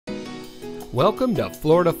Welcome to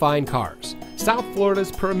Florida Fine Cars, South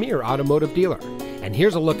Florida's premier automotive dealer. And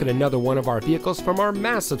here's a look at another one of our vehicles from our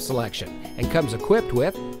massive selection, and comes equipped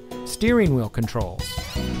with steering wheel controls,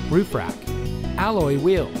 roof rack, alloy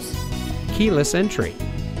wheels, keyless entry,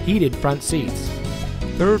 heated front seats,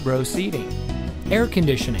 third row seating, air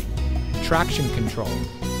conditioning, traction control,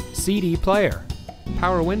 CD player,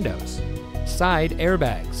 power windows, side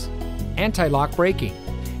airbags, anti-lock braking,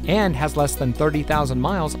 and has less than 30,000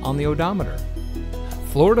 miles on the odometer.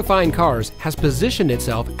 Florida Fine Cars has positioned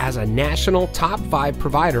itself as a national top 5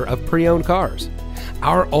 provider of pre-owned cars.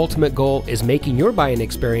 Our ultimate goal is making your buying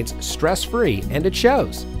experience stress-free, and it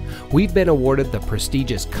shows. We've been awarded the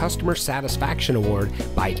prestigious Customer Satisfaction Award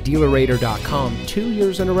by DealerRater.com 2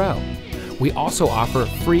 years in a row. We also offer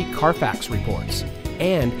free Carfax reports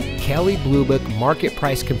and Kelley Blue Book market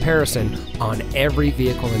price comparison on every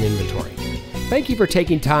vehicle in inventory. Thank you for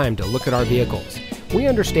taking time to look at our vehicles. We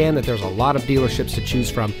understand that there's a lot of dealerships to choose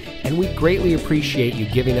from, and we greatly appreciate you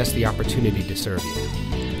giving us the opportunity to serve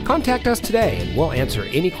you. Contact us today and we'll answer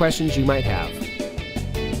any questions you might have.